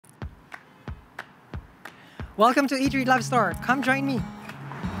Welcome to Eat Read Love Store. Come join me.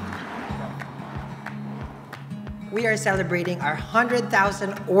 We are celebrating our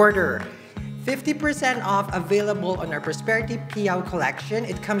 100,000 order. 50% off available on our Prosperity PIXIU collection.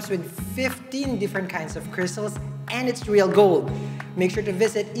 It comes with 15 different kinds of crystals and it's real gold. Make sure to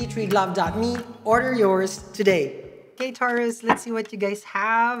visit eatreadlove.me. Order yours today. Okay, Taurus, let's see what you guys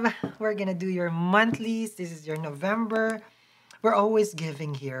have. We're gonna do your monthlies. This is your November. We're always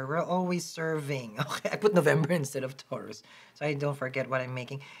giving here. We're always serving. Okay, I put November instead of Taurus, so I don't forget what I'm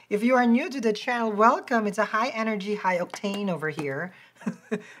making. If you are new to the channel, welcome. It's a high energy, high octane over here.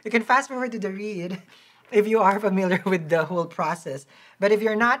 You can fast forward to the read if you are familiar with the whole process. But if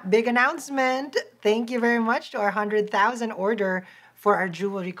you're not, big announcement. Thank you very much to our 100,000 order for our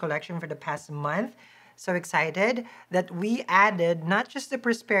jewelry collection for the past month. So excited that we added not just the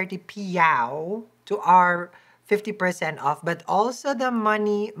Prosperity PIXIU to our 50% off, but also the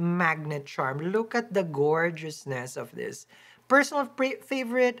money magnet charm. Look at the gorgeousness of this. Personal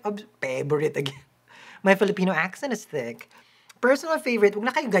favorite, favorite again. My Filipino accent is thick. Personal favorite, wag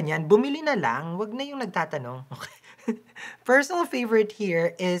na kayo ganyan, bumili na lang, wag na yung nagtatanong. Okay. Personal favorite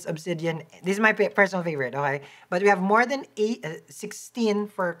here is Obsidian. This is my personal favorite, okay? But we have more than 16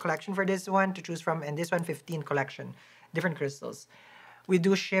 for collection for this one to choose from, and this one 15 collection, different crystals. We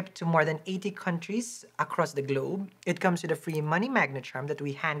do ship to more than 80 countries across the globe. It comes with a free money magnet charm that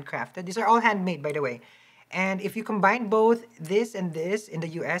we handcrafted. These are all handmade, by the way. And if you combine both this and this in the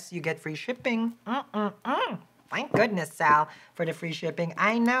US, you get free shipping. Thank goodness, Sal, for the free shipping.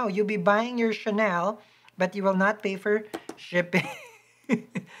 I know, you'll be buying your Chanel, but you will not pay for shipping.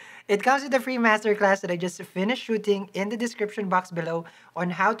 It comes with a free masterclass that I just finished shooting in the description box below on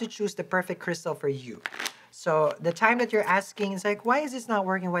how to choose the perfect crystal for you. So the time that you're asking is like, why is this not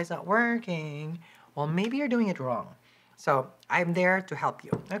working? Why is it not working? Well, maybe you're doing it wrong. So I'm there to help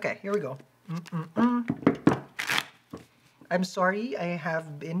you. Okay, here we go. I'm sorry, I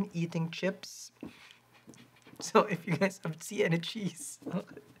have been eating chips. So if you guys have see any cheese.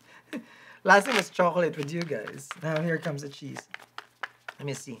 Last time was chocolate with you guys. Now here comes the cheese. Let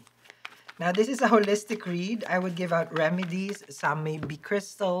me see. Now, this is a holistic read. I would give out remedies. Some may be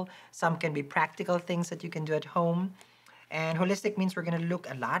crystal. Some can be practical things that you can do at home. And holistic means we're going to look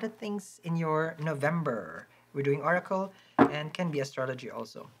a lot of things in your November. We're doing oracle and can be astrology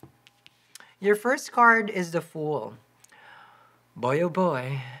also. Your first card is the Fool. Boy, oh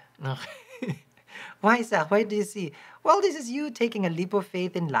boy. Why is that? Why do you see? Well, this is you taking a leap of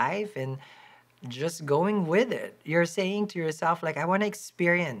faith in life and just going with it. You're saying to yourself, like, I want to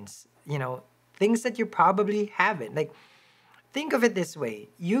experience, you know, things that you probably haven't. Like, think of it this way.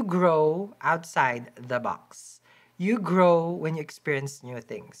 You grow outside the box. You grow when you experience new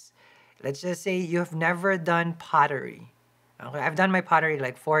things. Let's just say you have never done pottery. Okay, I've done my pottery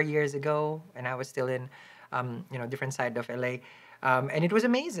like 4 years ago, and I was still in, different side of LA. And it was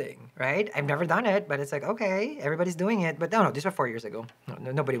amazing, right? I've never done it, but it's like, okay, everybody's doing it. But no, this was 4 years ago.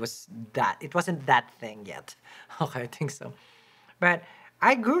 No, nobody was that. It wasn't that thing yet. Okay, I think so. But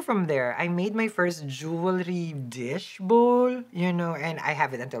I grew from there. I made my first jewelry dish bowl, and I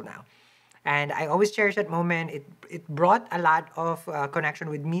have it until now. And I always cherish that moment. It brought a lot of connection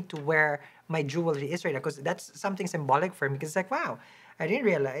with me to where my jewelry is right now, because that's something symbolic for me. Because it's like, wow, I didn't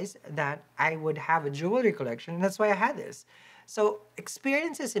realize that I would have a jewelry collection. And that's why I had this. So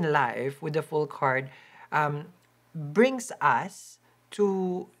experiences in life with the Full card brings us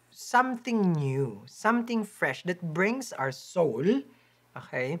to something new, something fresh that brings our soul.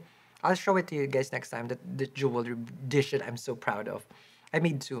 Okay, I'll show it to you guys next time, the jewelry dish that I'm so proud of. I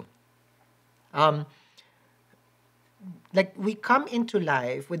made two. Like, we come into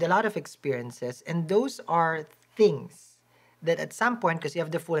life with a lot of experiences, and those are things that at some point, because you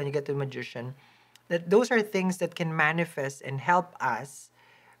have the Fool and you get the Magician, that those are things that can manifest and help us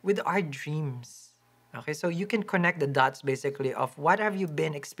with our dreams. Okay, so you can connect the dots basically of what have you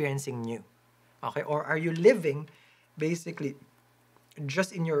been experiencing new. Okay, or are you living basically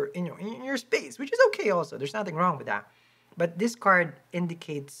just in your space, which is okay also. There's nothing wrong with that. But this card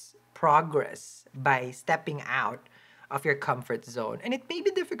indicates progress by stepping out of your comfort zone. And it may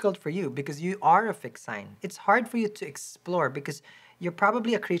be difficult for you because you are a fixed sign. It's hard for you to explore because you're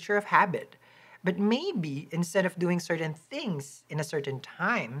probably a creature of habit. But maybe instead of doing certain things in a certain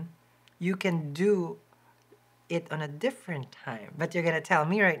time, you can do it on a different time. But you're going to tell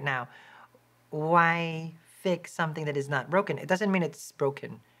me right now, why fix something that is not broken? It doesn't mean it's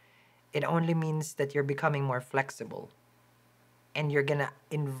broken. It only means that you're becoming more flexible. And you're going to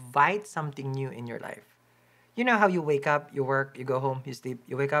invite something new in your life. You know how you wake up, you work, you go home, you sleep,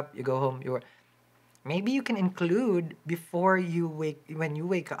 you wake up, you go home, you work. Maybe you can include before you wake, when you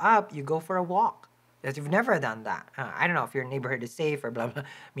wake up, you go for a walk. That you've never done that. I don't know if your neighborhood is safe or blah, blah.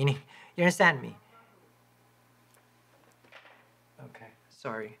 Meaning, you understand me? Okay.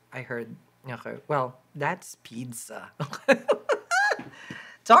 Sorry. I heard. Okay. Well, that's pizza.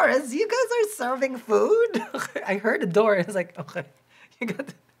 Taurus, you guys are serving food? I heard the door. It's like, okay. You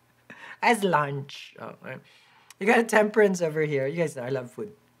got as lunch. Oh, right. You got a temperance over here. You guys know I love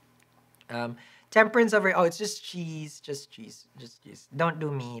food. Temperance over. Oh, it's just cheese, just cheese, just cheese. Don't do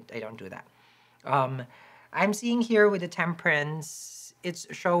meat. I don't do that. Um, I'm seeing here with the temperance, it's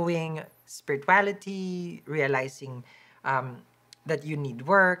showing spirituality, realizing that you need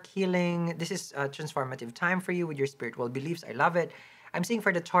work, healing. This is a transformative time for you with your spiritual beliefs. I love it. I'm seeing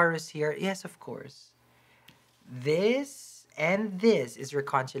for the Taurus here. Yes, of course. This and this is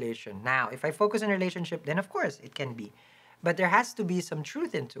reconciliation. Now, if I focus on relationship, then of course it can be. But there has to be some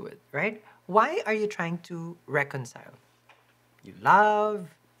truth into it, right? Why are you trying to reconcile? You love,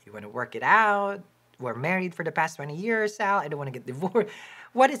 you want to work it out. We're married for the past 20 years, Sal. I don't want to get divorced.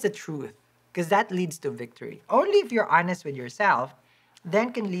 What is the truth? Because that leads to victory. Only if you're honest with yourself,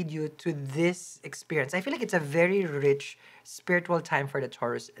 then can lead you to this experience. I feel like it's a very rich spiritual time for the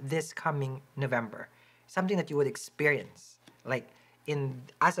Taurus this coming November. Something that you would experience, like in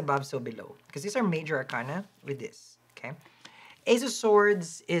as above, so below. Because these are major arcana with this, okay? Ace of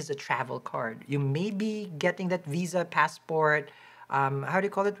Swords is a travel card. You may be getting that visa, passport, how do you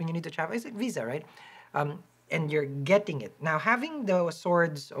call it when you need to travel? It's like visa, right? And you're getting it. Now, having the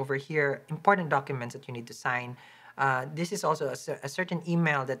swords over here, important documents that you need to sign, this is also a certain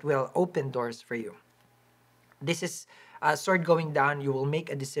email that will open doors for you. This is a sword going down. You will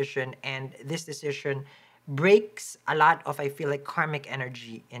make a decision, and this decision breaks a lot of, I feel like, karmic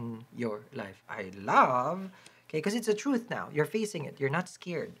energy in your life. I love, okay, because it's a truth now. You're facing it. You're not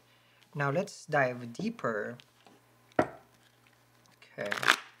scared. Now, let's dive deeper. Okay.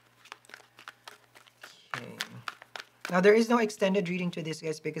 Okay. Now, there is no extended reading to this,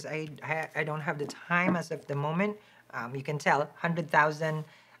 guys, because I don't have the time as of the moment. You can tell, 100,000,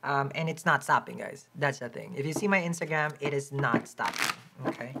 and it's not stopping, guys. That's the thing. If you see my Instagram, it is not stopping,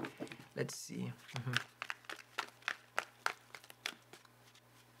 okay? Let's see.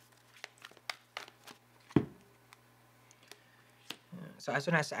 So as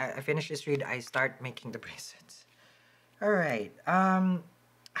soon as I finish this read, I start making the bracelets. All right. I'm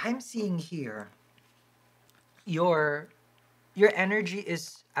seeing here your energy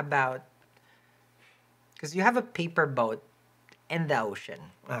is about, because you have a paper boat in the ocean.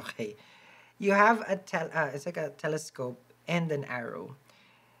 Okay. You have it's like a telescope and an arrow.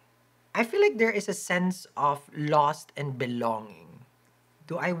 I feel like there is a sense of lost and belonging.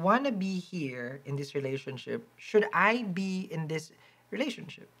 Do I want to be here in this relationship? Should I be in this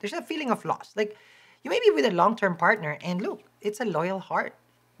relationship? There's a feeling of loss. Like, you may be with a long-term partner, and look, it's a loyal heart,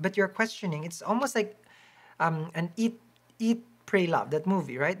 but you're questioning. It's almost like an eat, pray, love, that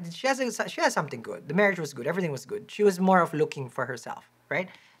movie, right? She has something good. The marriage was good. Everything was good. She was more of looking for herself, right?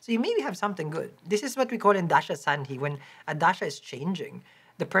 So you maybe have something good. This is what we call in Dasha Sandhi. When a Dasha is changing,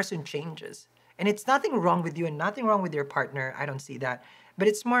 the person changes. And it's nothing wrong with you and nothing wrong with your partner. I don't see that. But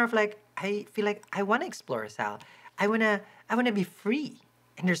it's more of like, I feel like I want to explore, Sal. I wanna be free.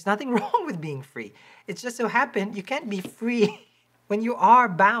 And there's nothing wrong with being free. It's just so happened you can't be free when you are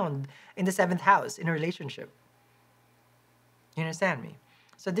bound in the 7th house in a relationship. You understand me?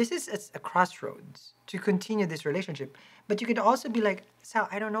 So this is a crossroads to continue this relationship. But you could also be like, Sal,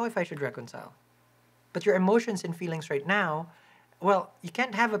 I don't know if I should reconcile. But your emotions and feelings right now, well, you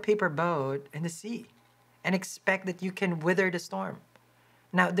can't have a paper boat in the sea and expect that you can weather the storm.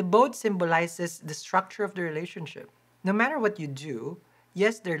 Now, the boat symbolizes the structure of the relationship. No matter what you do,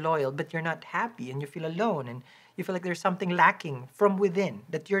 yes, they're loyal, but you're not happy and you feel alone and you feel like there's something lacking from within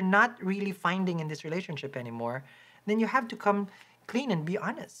that you're not really finding in this relationship anymore. Then you have to come clean and be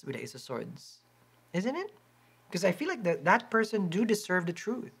honest with the Ace of Swords. Isn't it? Because I feel like that person do deserve the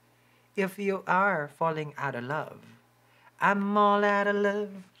truth. If you are falling out of love. I'm all out of love.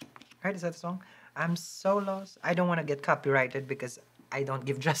 Right? Is that the song? I'm so lost. I don't want to get copyrighted because I don't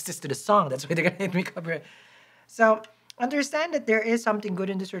give justice to the song. That's why they're going to hit me copyright. So understand that there is something good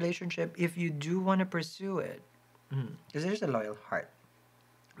in this relationship if you do want to pursue it. Because there's a loyal heart.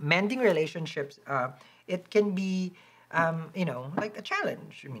 Mending relationships, it can be, like a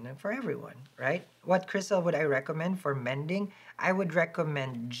challenge. I mean, for everyone, right? What crystal would I recommend for mending? I would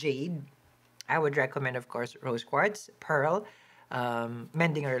recommend jade. I would recommend, of course, rose quartz, pearl,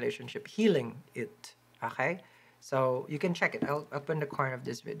 mending a relationship, healing it, okay? So you can check it. I'll put in the corner of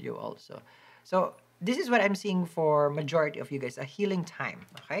this video also. So this is what I'm seeing for majority of you guys, a healing time,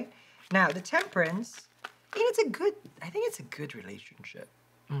 okay? Now, the temperance, I think it's a good relationship.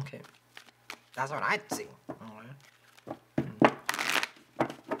 Okay. That's what I'd see.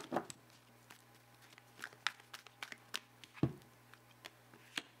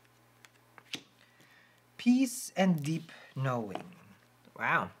 Peace and deep knowing.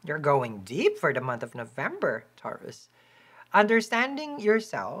 Wow, you're going deep for the month of November, Taurus. Understanding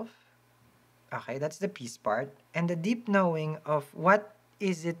yourself. Okay, that's the peace part. And the deep knowing of what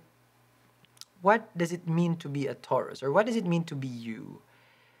does it mean to be a Taurus? Or what does it mean to be you?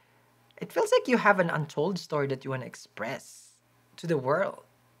 It feels like you have an untold story that you want to express to the world.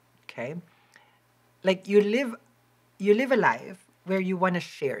 Okay? Like you live a life where you want to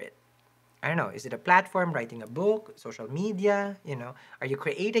share it. I don't know, is it a platform, writing a book, social media, are you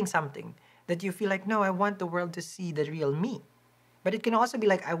creating something that you feel like, no, I want the world to see the real me? But it can also be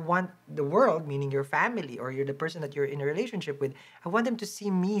like, I want the world, meaning your family or you're the person that you're in a relationship with, I want them to see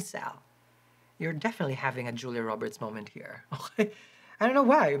me, Sal. You're definitely having a Julia Roberts moment here. Okay? I don't know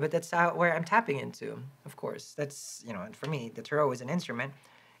why, but that's where I'm tapping into. Of course, that's, for me, the tarot is an instrument,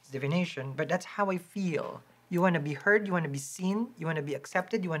 it's divination, but that's how I feel. You want to be heard, you want to be seen, you want to be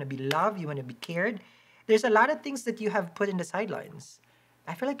accepted, you want to be loved, you want to be cared. There's a lot of things that you have put in the sidelines.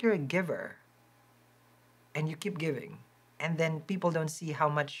 I feel like you're a giver, and you keep giving, and then people don't see how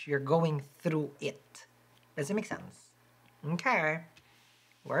much you're going through it. Does it make sense? Okay.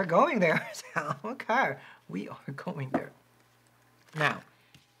 We're going there. Okay. We are going there. Now,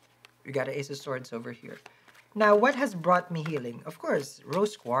 we got an Ace of Swords over here. Now, what has brought me healing? Of course,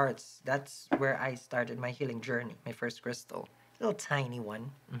 rose quartz. That's where I started my healing journey, my first crystal. A little tiny one.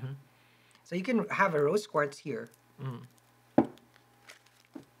 So you can have a rose quartz here.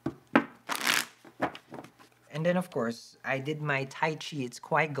 And then, of course, I did my Tai Chi. It's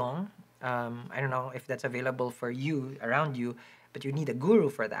Qigong. I don't know if that's available for you, around you, but you need a guru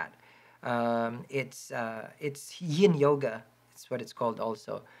for that. It's Yin Yoga. It's what it's called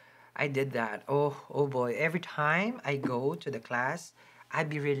also. I did that. Oh boy. Every time I go to the class, I'd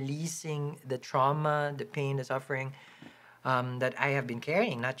be releasing the trauma, the pain, the suffering that I have been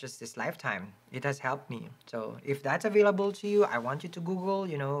carrying, not just this lifetime. It has helped me. So if that's available to you, I want you to Google,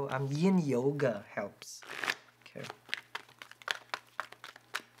 Yin Yoga helps. Okay.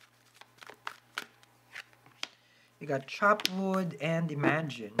 You got chop wood and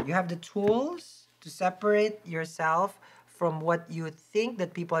imagine. You have the tools to separate yourself from what you think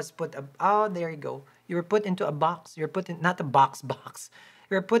that people has put oh, there you go. You were put into a box. You're put in, not a box.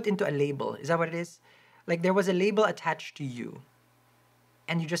 You're put into a label. Is that what it is? Like there was a label attached to you,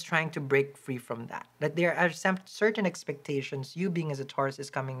 and you're just trying to break free from that. That there are some certain expectations, you being as a Taurus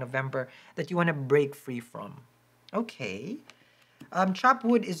is coming November, that you want to break free from. Okay. Chop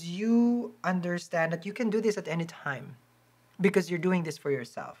wood is you understand that you can do this at any time because you're doing this for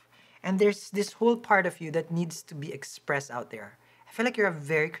yourself. And there's this whole part of you that needs to be expressed out there. I feel like you're a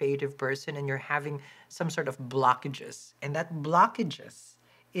very creative person and you're having some sort of blockages. And that blockages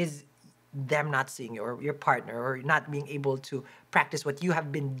is them not seeing you or your partner or not being able to practice what you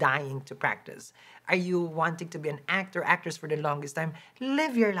have been dying to practice. Are you wanting to be an actor, actress for the longest time?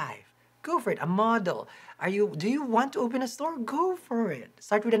 Live your life. Go for it. A model. Do you want to open a store? Go for it.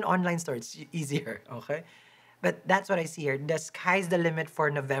 Start with an online store. It's easier, okay? But that's what I see here. The sky's the limit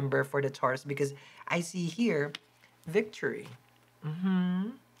for November for the Taurus because I see here victory.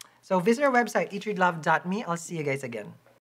 So visit our website, eatreadlove.me. I'll see you guys again.